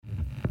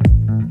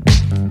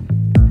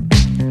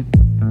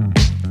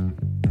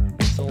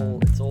It's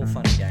all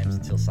fun and games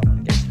until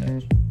someone gets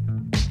hurt.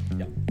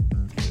 Yep.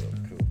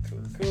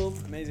 Cool.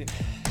 Amazing.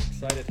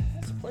 Excited.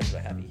 It's a pleasure to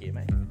have you here,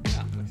 mate.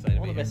 Yeah, I'm excited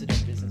All to the be best here. at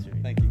doing business with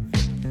you. Thank you.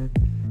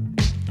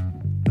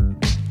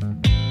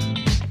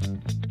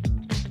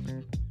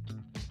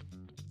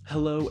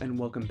 Hello and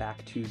welcome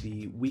back to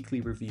the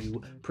weekly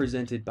review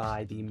presented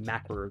by the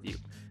Macro Review.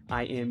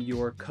 I am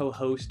your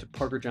co-host,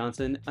 Parker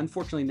Johnson,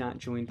 unfortunately not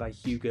joined by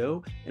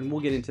Hugo, and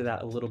we'll get into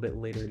that a little bit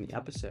later in the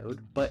episode.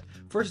 But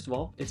first of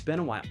all, it's been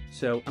a while,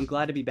 so I'm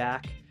glad to be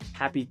back,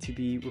 happy to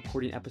be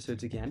recording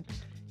episodes again.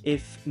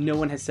 If no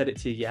one has said it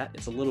to you yet,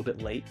 it's a little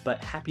bit late,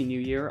 but Happy New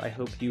Year. I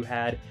hope you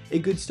had a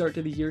good start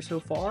to the year so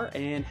far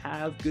and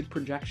have good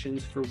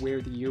projections for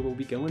where the year will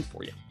be going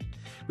for you.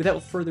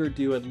 Without further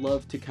ado, I'd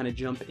love to kind of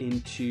jump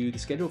into the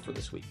schedule for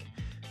this week.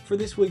 For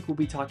this week, we'll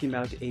be talking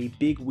about a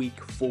big week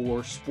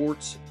for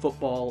sports,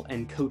 football,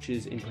 and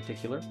coaches in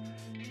particular,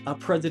 a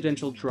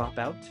presidential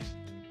dropout,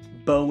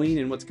 Boeing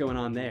and what's going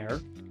on there,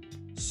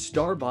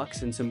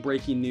 Starbucks and some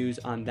breaking news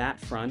on that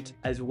front,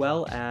 as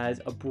well as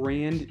a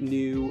brand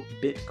new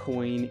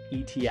Bitcoin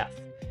ETF.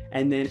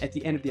 And then at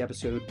the end of the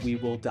episode, we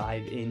will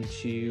dive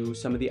into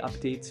some of the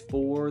updates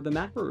for the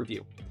macro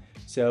review.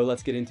 So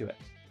let's get into it.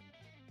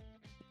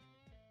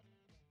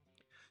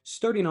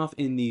 Starting off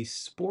in the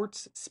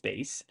sports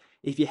space,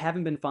 if you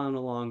haven't been following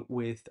along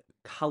with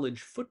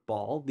college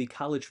football, the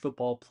college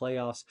football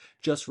playoffs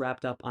just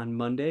wrapped up on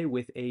Monday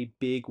with a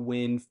big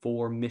win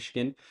for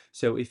Michigan.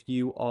 So if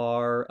you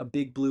are a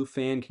big blue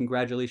fan,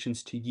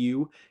 congratulations to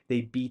you.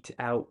 They beat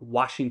out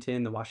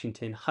Washington, the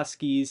Washington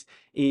Huskies,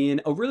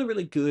 in a really,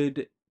 really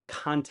good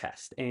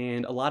contest.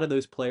 And a lot of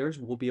those players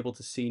we'll be able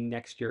to see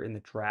next year in the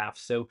draft.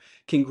 So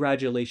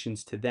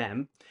congratulations to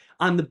them.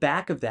 On the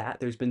back of that,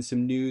 there's been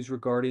some news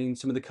regarding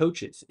some of the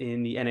coaches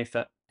in the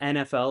NFL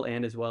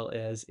and as well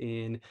as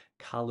in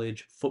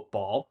college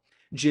football.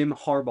 Jim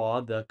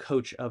Harbaugh, the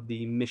coach of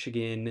the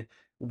Michigan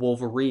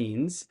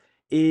Wolverines,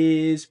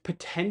 is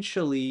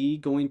potentially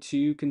going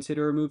to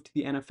consider a move to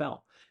the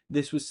NFL.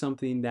 This was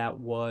something that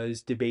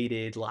was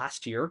debated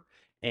last year,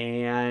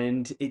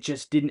 and it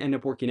just didn't end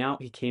up working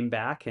out. He came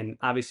back, and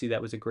obviously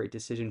that was a great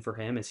decision for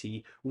him as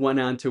he went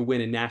on to win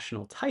a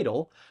national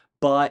title.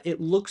 But it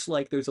looks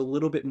like there's a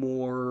little bit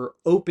more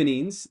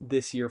openings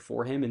this year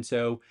for him, and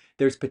so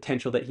there's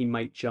potential that he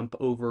might jump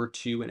over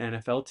to an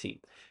NFL team.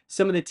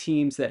 Some of the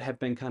teams that have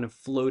been kind of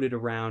floated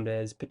around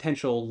as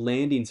potential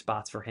landing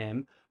spots for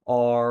him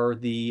are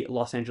the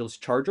Los Angeles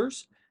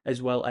Chargers,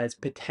 as well as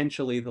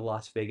potentially the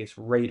Las Vegas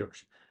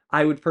Raiders.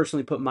 I would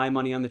personally put my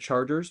money on the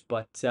Chargers,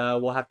 but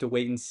we'll have to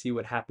wait and see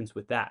what happens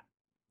with that.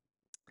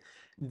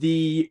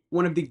 The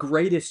one of the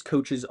greatest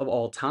coaches of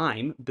all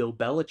time, Bill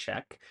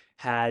Belichick,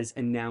 has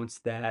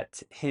announced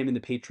that him and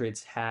the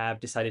Patriots have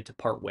decided to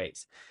part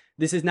ways.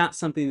 This is not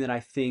something that I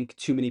think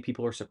too many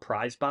people are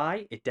surprised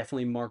by. It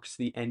definitely marks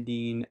the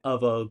ending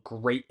of a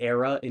great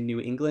era in New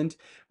England,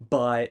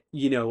 but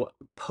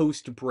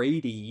post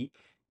Brady,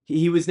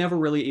 he was never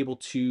really able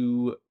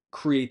to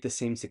create the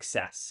same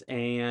success.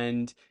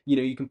 And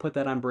you can put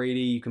that on Brady,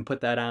 you can put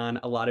that on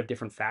a lot of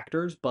different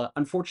factors, but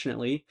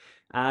unfortunately,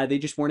 they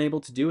just weren't able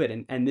to do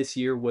it. And this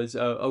year was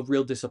a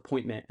real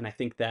disappointment. And I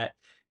think that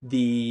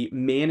the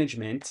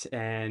management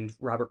and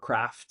Robert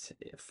Kraft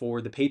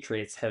for the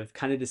Patriots have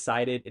kind of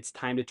decided it's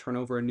time to turn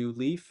over a new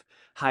leaf,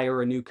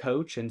 hire a new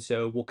coach. And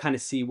so we'll kind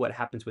of see what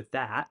happens with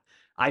that.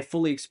 I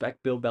fully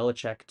expect Bill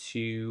Belichick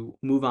to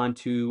move on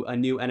to a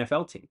new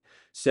NFL team.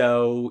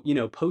 So,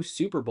 post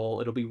Super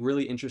Bowl, it'll be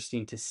really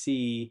interesting to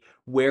see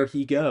where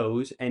he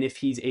goes and if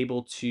he's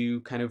able to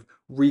kind of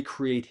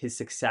recreate his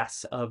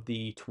success of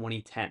the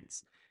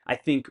 2010s. I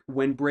think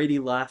when Brady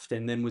left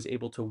and then was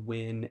able to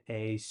win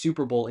a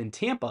Super Bowl in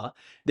Tampa,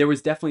 there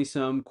was definitely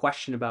some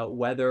question about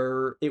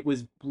whether it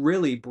was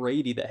really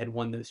Brady that had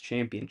won those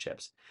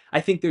championships.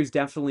 I think there's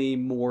definitely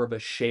more of a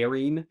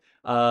sharing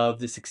of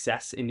the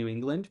success in New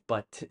England,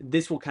 but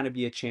this will kind of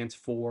be a chance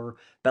for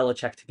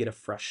Belichick to get a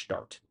fresh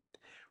start.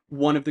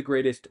 One of the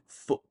greatest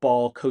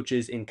football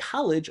coaches in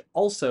college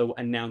also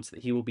announced that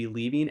he will be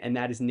leaving, and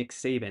that is Nick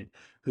Saban,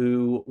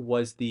 who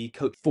was the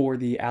coach for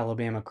the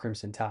Alabama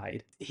Crimson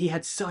Tide. He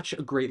had such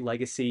a great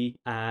legacy,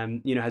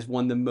 has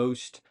won the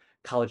most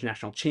college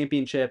national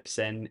championships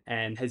and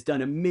has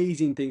done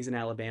amazing things in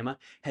Alabama,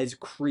 has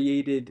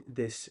created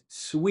this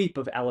sweep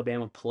of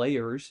Alabama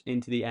players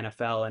into the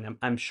NFL, and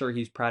I'm sure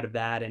he's proud of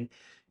that. And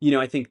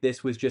I think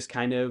this was just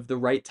kind of the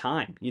right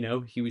time.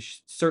 He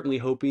was certainly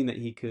hoping that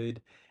he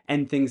could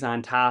end things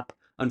on top.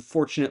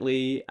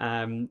 Unfortunately,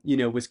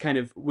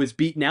 was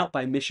beaten out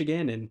by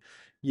Michigan, and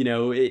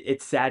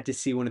it's sad to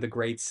see one of the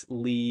greats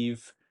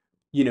leave,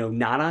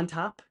 not on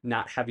top,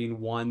 not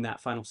having won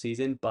that final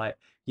season. But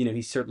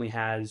he certainly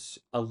has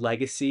a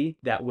legacy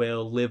that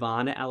will live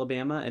on at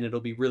Alabama, and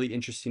it'll be really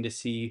interesting to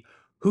see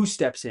who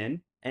steps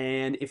in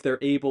and if they're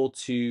able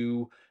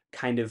to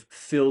kind of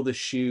fill the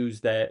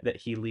shoes that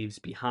he leaves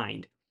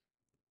behind.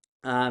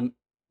 Um,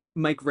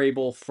 Mike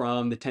Vrabel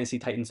from the Tennessee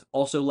Titans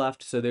also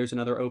left, so there's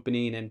another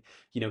opening, and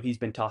he's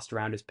been tossed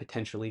around as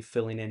potentially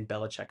filling in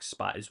Belichick's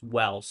spot as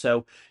well.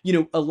 So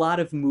a lot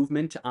of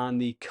movement on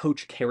the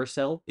coach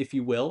carousel, if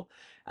you will.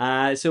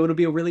 So it'll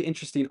be a really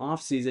interesting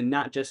offseason,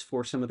 not just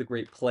for some of the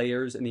great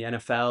players in the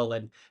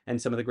NFL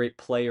and some of the great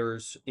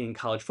players in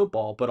college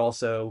football, but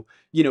also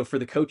for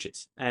the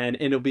coaches, and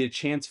it'll be a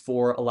chance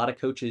for a lot of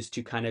coaches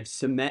to kind of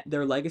cement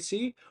their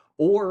legacy,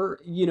 or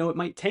it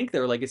might tank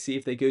their legacy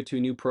if they go to a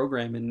new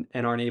program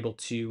and aren't able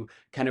to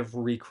kind of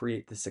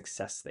recreate the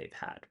success they've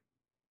had.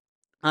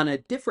 On a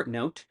different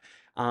note,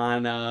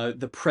 on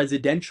the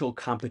presidential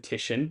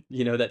competition,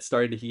 that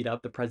started to heat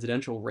up, the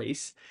presidential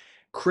race,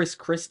 Chris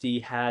Christie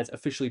has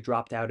officially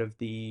dropped out of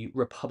the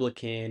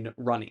Republican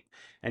running.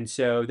 And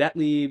so that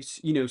leaves,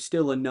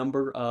 still a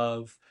number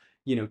of,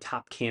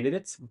 top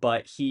candidates,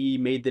 but he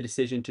made the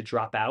decision to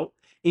drop out.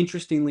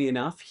 Interestingly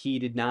enough, he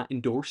did not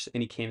endorse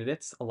any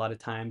candidates. A lot of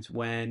times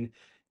when,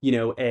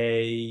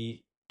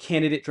 a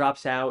candidate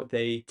drops out,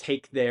 they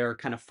take their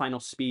kind of final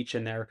speech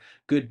and their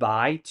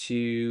goodbye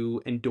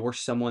to endorse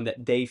someone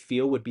that they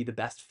feel would be the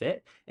best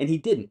fit, and he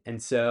didn't.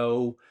 And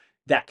so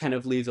that kind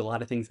of leaves a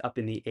lot of things up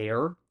in the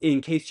air.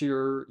 In case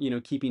you're,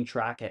 keeping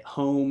track at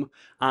home,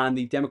 on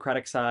the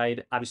Democratic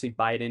side, obviously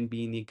Biden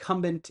being the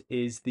incumbent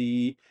is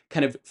the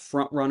kind of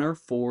front runner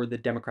for the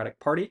Democratic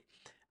Party.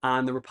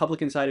 On the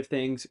Republican side of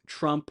things,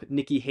 Trump,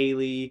 Nikki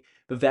Haley,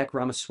 Vivek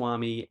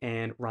Ramaswamy,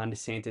 and Ron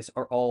DeSantis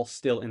are all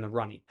still in the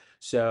running.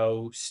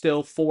 So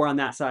still four on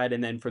that side,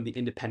 and then from the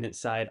independent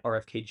side,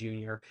 RFK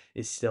Jr.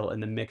 is still in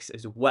the mix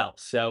as well.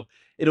 So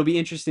it'll be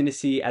interesting to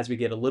see as we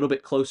get a little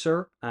bit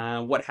closer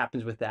what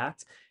happens with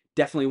that.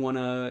 Definitely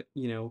want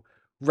to,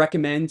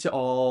 recommend to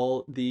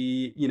all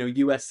the,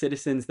 US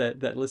citizens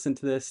that listen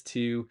to this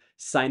to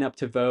sign up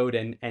to vote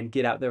and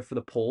get out there for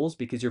the polls,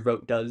 because your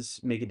vote does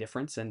make a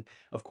difference. And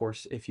of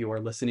course, if you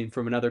are listening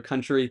from another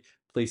country,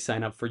 please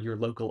sign up for your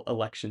local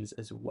elections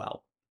as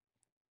well.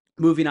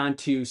 Moving on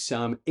to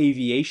some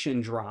aviation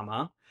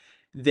drama,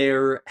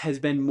 there has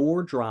been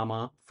more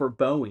drama for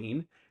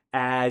Boeing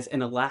as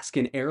an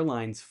Alaskan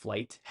Airlines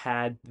flight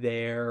had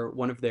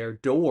one of their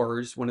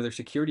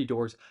security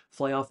doors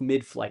fly off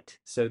mid-flight.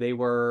 So they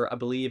were, I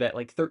believe, at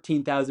like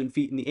 13,000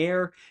 feet in the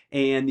air,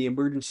 and the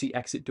emergency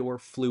exit door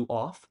flew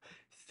off.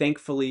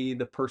 Thankfully,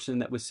 the person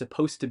that was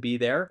supposed to be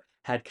there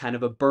had kind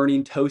of a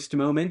burning toast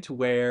moment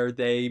where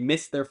they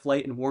missed their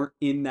flight and weren't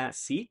in that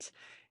seat,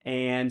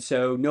 and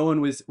so no one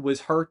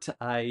was hurt.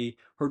 I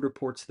heard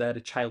reports that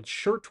a child's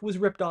shirt was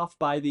ripped off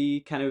by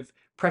the kind of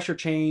pressure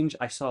change.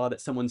 I saw that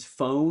someone's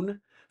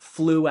phone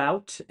flew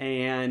out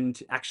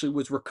and actually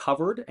was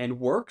recovered and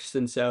works,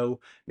 and so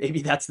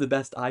maybe that's the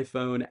best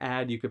iPhone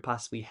ad you could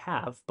possibly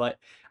have. But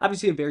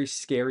obviously a very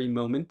scary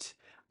moment.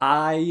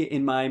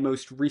 In my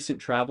most recent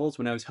travels,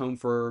 when I was home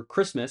for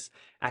Christmas,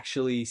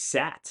 actually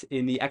sat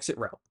in the exit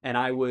row, and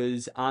I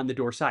was on the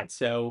door side.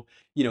 So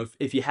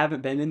if you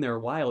haven't been in there a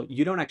while,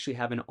 you don't actually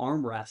have an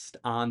armrest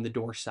on the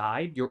door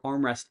side. Your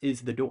armrest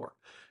is the door.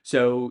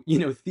 So,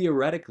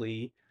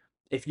 theoretically,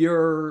 if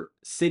you're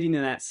sitting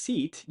in that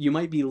seat, you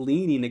might be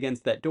leaning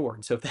against that door.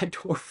 And so if that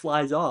door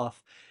flies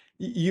off,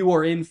 you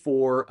are in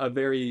for a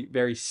very,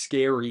 very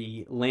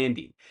scary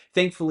landing.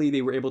 Thankfully,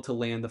 they were able to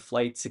land the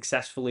flight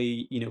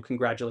successfully.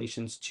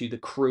 Congratulations to the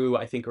crew,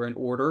 I think are in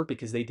order,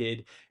 because they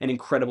did an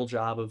incredible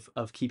job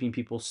of keeping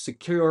people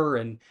secure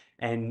and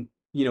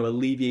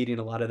alleviating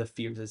a lot of the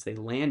fears as they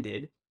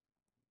landed.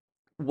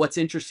 What's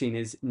interesting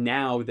is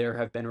now there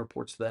have been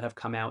reports that have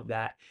come out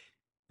that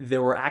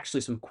there were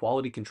actually some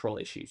quality control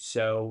issues.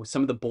 So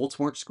some of the bolts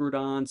weren't screwed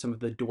on, some of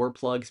the door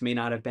plugs may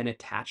not have been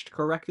attached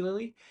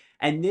correctly.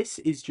 And this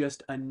is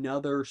just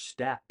another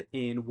step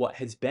in what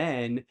has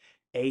been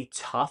a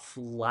tough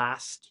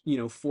last,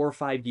 4 or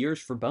 5 years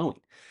for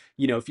Boeing.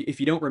 If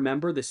you don't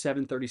remember, the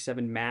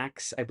 737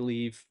 MAX, I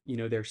believe,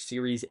 their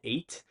Series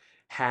 8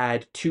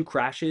 had two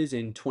crashes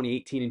in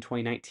 2018 and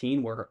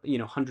 2019 where,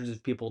 hundreds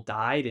of people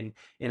died,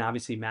 and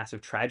obviously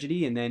massive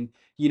tragedy. And then,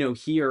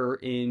 here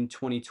in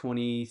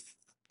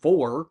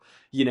 2024,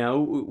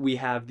 we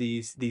have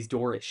these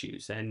door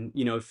issues. And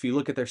if you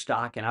look at their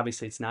stock, and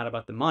obviously it's not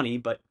about the money,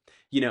 but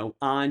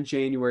on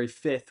January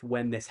 5th,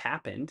 when this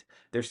happened,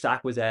 their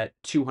stock was at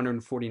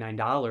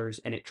 $249,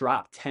 and it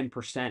dropped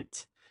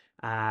 10%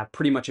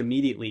 pretty much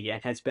immediately,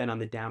 and has been on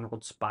the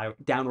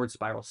downward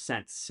spiral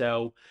since.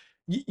 So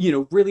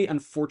really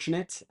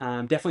unfortunate.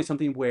 Definitely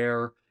something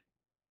where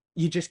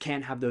you just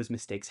can't have those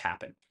mistakes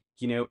happen.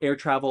 Air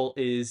travel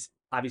is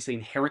obviously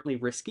inherently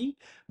risky,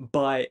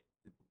 but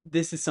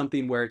this is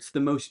something where it's the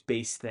most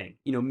base thing.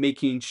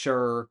 Making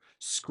sure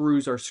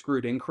screws are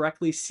screwed in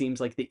correctly seems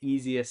like the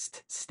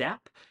easiest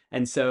step.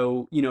 And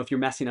so, if you're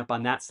messing up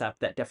on that step,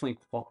 that definitely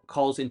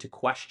calls into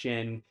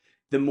question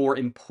the more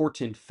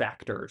important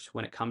factors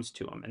when it comes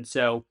to them. And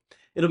so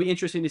it'll be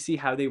interesting to see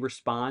how they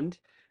respond.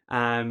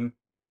 Um,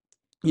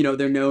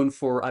 they're known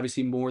for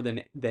obviously more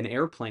than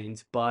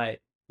airplanes, but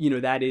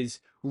that is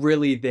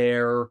really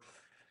their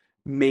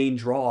main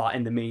draw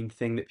and the main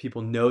thing that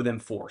people know them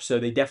for. So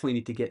they definitely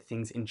need to get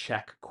things in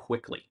check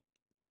quickly.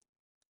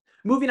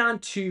 Moving on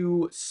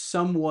to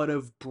somewhat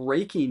of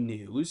breaking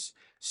news,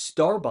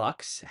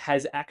 Starbucks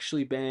has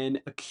actually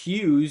been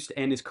accused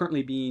and is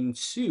currently being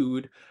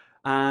sued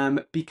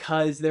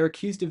because they're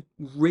accused of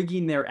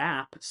rigging their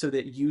app so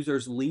that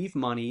users leave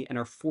money and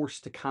are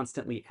forced to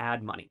constantly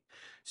add money.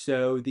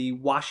 So the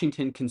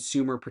Washington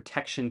Consumer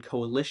Protection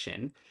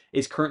Coalition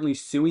is currently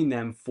suing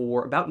them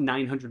for about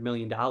 $900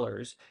 million,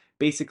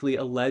 basically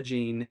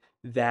alleging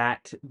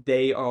that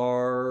they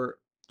are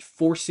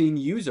forcing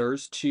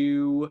users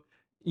to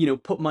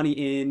put money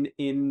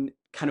in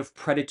kind of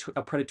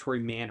a predatory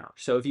manner.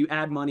 So if you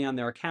add money on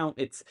their account,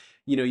 it's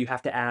you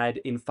have to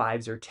add in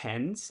fives or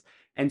tens.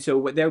 And so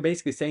what they're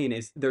basically saying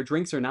is their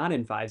drinks are not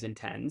in fives and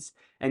tens.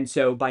 And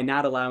so by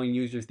not allowing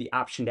users the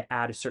option to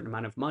add a certain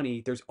amount of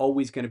money, there's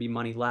always going to be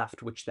money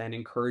left, which then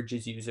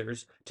encourages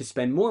users to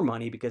spend more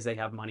money because they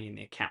have money in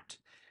the account.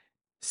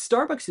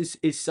 Starbucks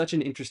is such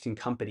an interesting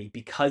company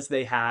because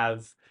they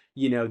have,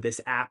 this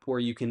app where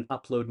you can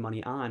upload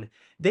money on.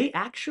 They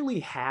actually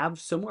have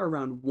somewhere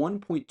around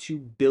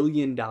 $1.2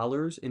 billion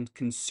in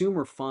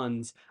consumer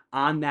funds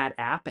on that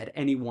app at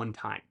any one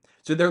time.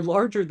 So they're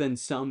larger than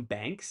some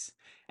banks.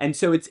 And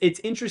so it's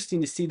interesting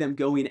to see them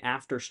going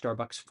after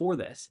Starbucks for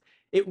this.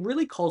 It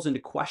really calls into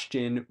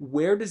question,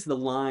 where does the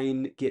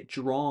line get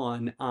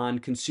drawn on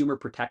consumer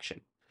protection?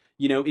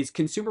 Is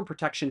consumer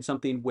protection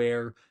something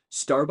where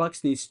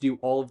Starbucks needs to do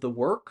all of the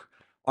work?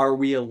 Are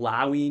we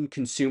allowing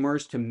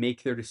consumers to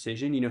make their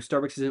decision?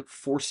 Starbucks isn't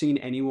forcing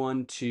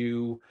anyone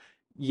to,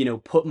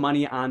 put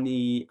money on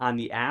the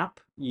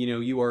app.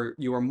 You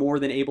are more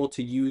than able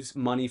to use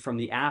money from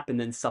the app and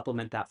then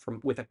supplement that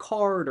from with a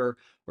card or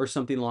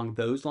something along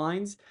those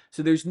lines.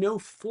 So there's no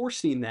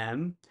forcing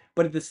them,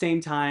 but at the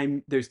same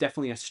time, there's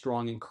definitely a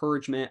strong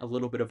encouragement, a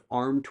little bit of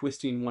arm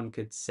twisting, one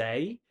could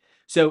say.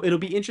 So it'll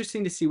be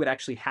interesting to see what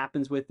actually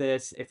happens with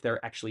this, if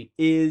there actually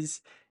is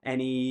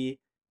any,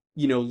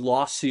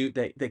 lawsuit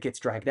that gets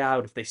dragged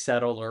out, if they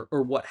settle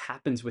or what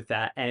happens with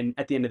that. And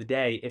at the end of the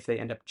day, if they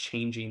end up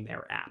changing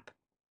their app.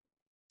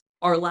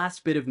 Our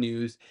last bit of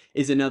news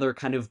is another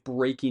kind of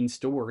breaking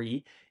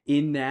story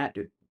in that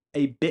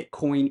a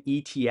Bitcoin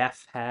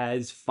ETF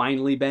has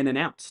finally been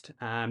announced.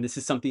 This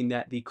is something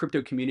that the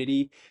crypto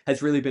community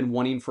has really been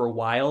wanting for a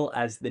while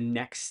as the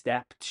next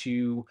step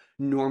to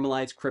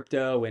normalize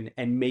crypto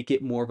and make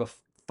it more of a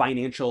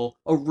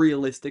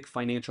realistic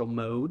financial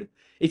mode.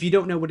 If you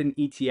don't know what an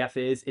ETF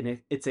is,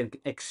 it's an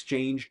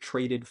exchange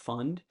traded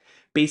fund.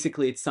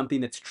 Basically, it's something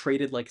that's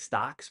traded like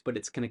stocks, but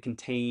it's going to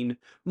contain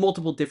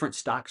multiple different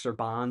stocks or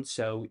bonds.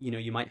 So,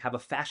 you might have a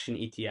fashion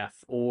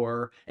ETF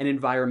or an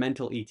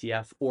environmental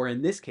ETF, or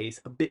in this case,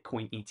 a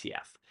Bitcoin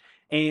ETF.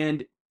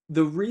 And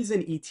the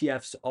reason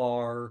ETFs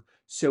are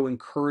so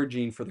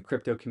encouraging for the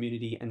crypto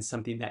community and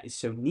something that is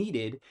so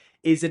needed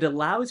is it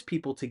allows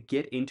people to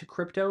get into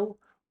crypto,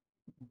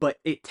 but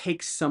it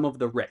takes some of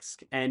the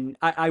risk. And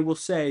I will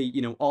say,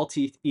 all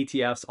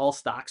ETFs, all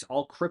stocks,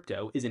 all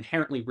crypto is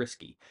inherently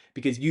risky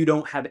because you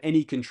don't have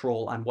any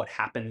control on what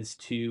happens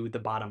to the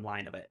bottom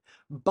line of it.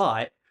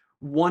 But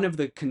one of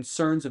the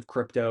concerns of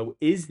crypto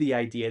is the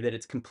idea that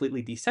it's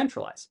completely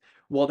decentralized.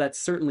 While that's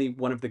certainly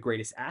one of the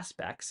greatest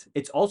aspects,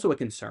 it's also a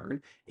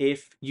concern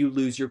if you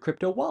lose your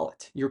crypto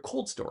wallet, your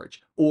cold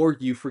storage, or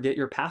you forget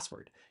your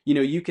password.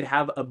 You could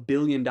have $1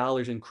 billion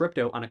in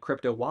crypto on a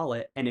crypto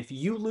wallet, and if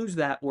you lose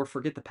that or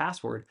forget the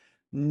password,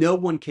 no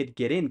one could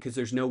get in because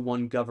there's no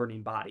one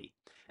governing body.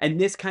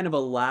 And this kind of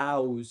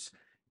allows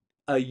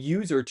a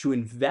user to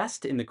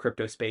invest in the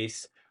crypto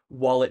space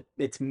while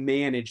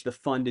the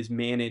fund is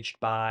managed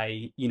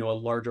by, a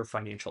larger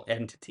financial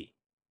entity.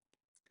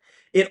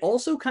 It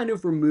also kind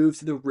of removes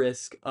the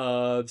risk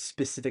of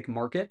specific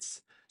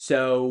markets.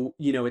 So,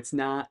 it's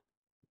not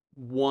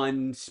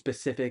one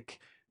specific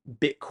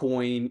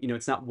Bitcoin,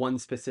 it's not one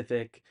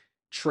specific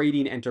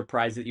trading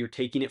enterprise that you're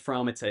taking it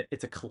from. It's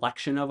a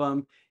collection of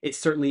them. It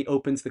certainly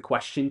opens the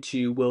question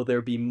to, will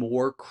there be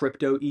more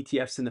crypto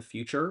ETFs in the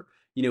future?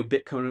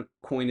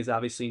 Bitcoin is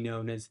obviously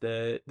known as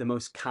the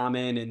most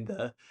common and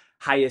the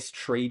highest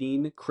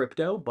trading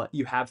crypto, but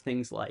you have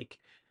things like,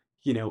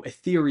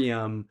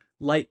 Ethereum,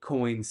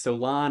 Litecoin,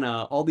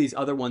 Solana, all these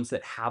other ones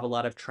that have a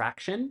lot of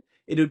traction.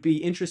 It would be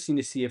interesting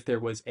to see if there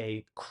was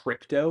a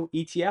crypto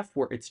ETF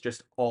where it's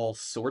just all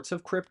sorts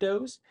of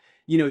cryptos.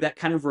 That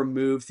kind of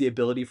removes the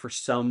ability for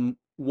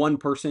one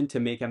person to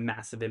make a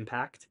massive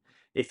impact.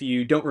 If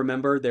you don't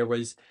remember, there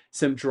was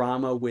some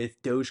drama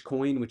with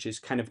Dogecoin, which is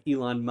kind of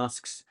Elon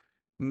Musk's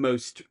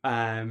most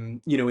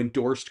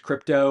endorsed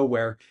crypto,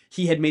 where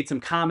he had made some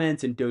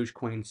comments and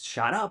Dogecoin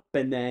shot up,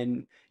 and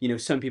then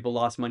some people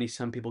lost money,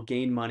 some people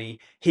gained money.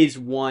 His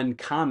one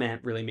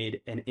comment really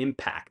made an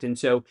impact, and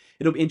so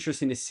it'll be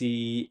interesting to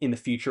see in the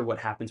future what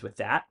happens with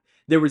that.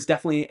 There was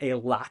definitely a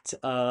lot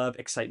of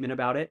excitement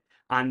about it.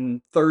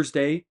 On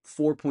Thursday,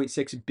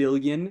 4.6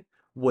 billion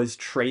was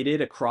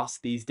traded across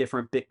these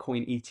different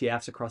Bitcoin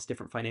ETFs across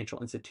different financial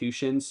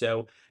institutions.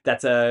 So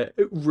that's a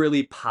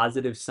really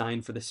positive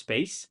sign for the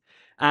space.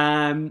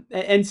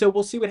 And so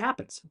we'll see what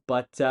happens.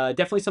 But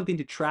definitely something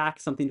to track,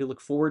 something to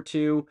look forward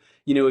to.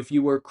 If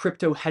you were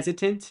crypto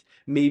hesitant,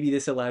 maybe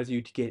this allows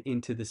you to get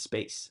into the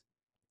space.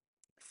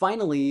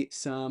 Finally,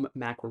 some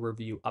macro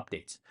review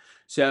updates.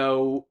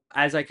 So,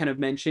 as I kind of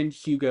mentioned,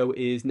 Hugo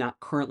is not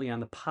currently on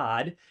the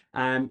pod.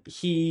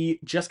 He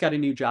just got a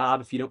new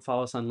job. If you don't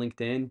follow us on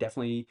LinkedIn,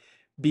 definitely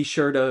be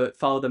sure to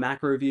follow the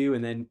macro review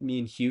and then me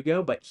and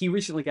Hugo. But he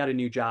recently got a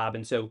new job.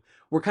 And so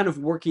we're kind of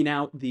working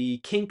out the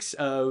kinks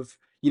of,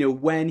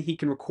 when he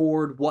can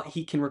record, what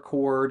he can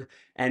record.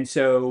 And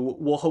so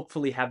we'll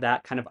hopefully have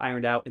that kind of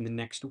ironed out in the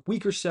next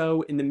week or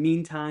so. In the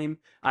meantime,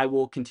 I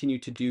will continue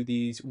to do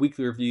these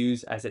weekly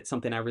reviews as it's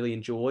something I really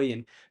enjoy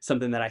and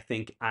something that I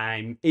think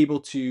I'm able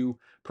to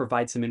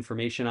provide some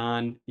information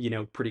on,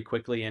 pretty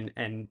quickly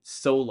and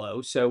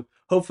solo. So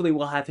hopefully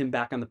we'll have him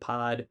back on the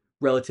pod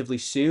relatively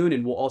soon,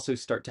 and we'll also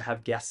start to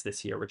have guests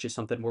this year, which is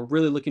something we're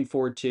really looking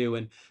forward to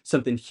and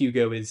something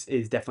Hugo is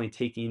definitely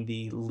taking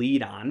the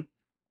lead on.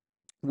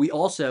 We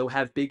also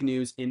have big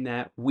news in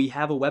that we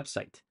have a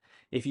website.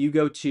 If you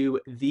go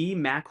to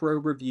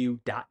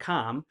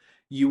themacroreview.com,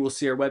 you will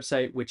see our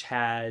website, which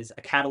has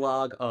a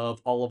catalog of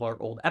all of our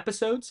old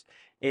episodes.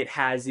 It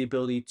has the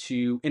ability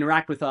to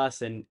interact with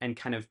us and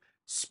kind of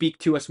speak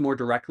to us more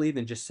directly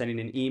than just sending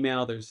an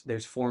email.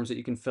 There's forms that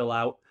you can fill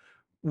out.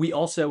 We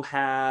also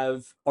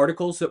have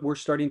articles that we're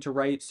starting to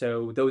write.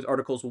 So those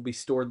articles will be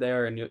stored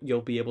there and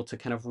you'll be able to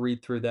kind of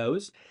read through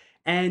those.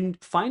 And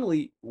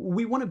finally,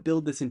 we want to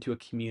build this into a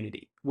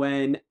community.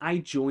 When I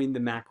joined the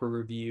Macro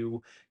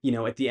Review,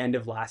 at the end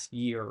of last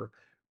year,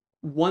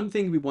 one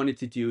thing we wanted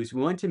to do is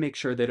we wanted to make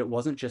sure that it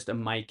wasn't just a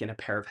mic and a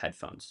pair of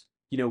headphones.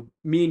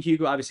 Me and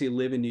Hugo obviously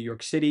live in New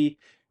York City.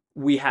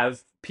 We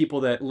have people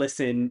that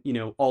listen,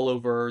 all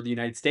over the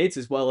United States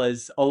as well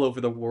as all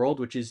over the world,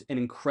 which is an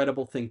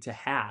incredible thing to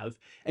have.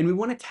 And we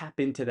want to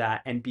tap into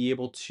that and be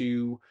able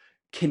to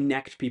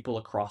connect people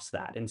across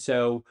that. And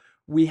so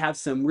we have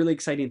some really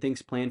exciting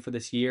things planned for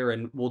this year,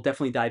 and we'll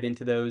definitely dive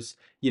into those,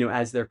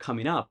 as they're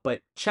coming up.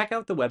 But check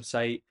out the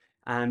website.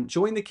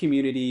 Join the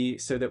community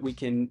so that we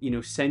can,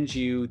 send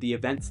you the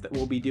events that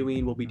we'll be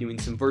doing. We'll be doing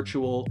some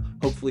virtual,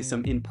 hopefully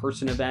some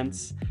in-person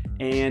events.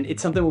 And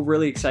it's something we're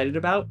really excited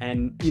about.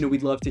 And,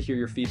 we'd love to hear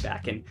your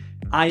feedback. And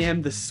I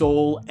am the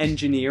sole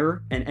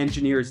engineer, and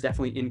engineer is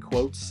definitely in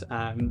quotes.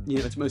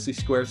 It's mostly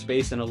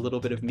Squarespace and a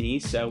little bit of me.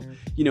 So,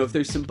 if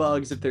there's some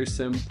bugs, if there's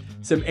some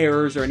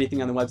errors or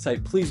anything on the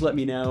website, please let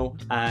me know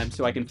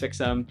so I can fix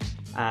them.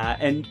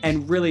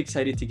 And really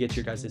excited to get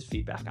your guys'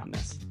 feedback on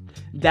this.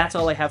 That's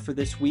all I have for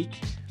this week.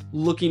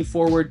 Looking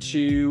forward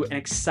to an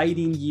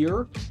exciting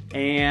year,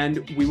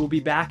 and we will be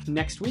back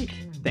next week.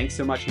 Thanks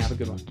so much and have a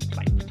good one.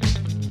 Bye.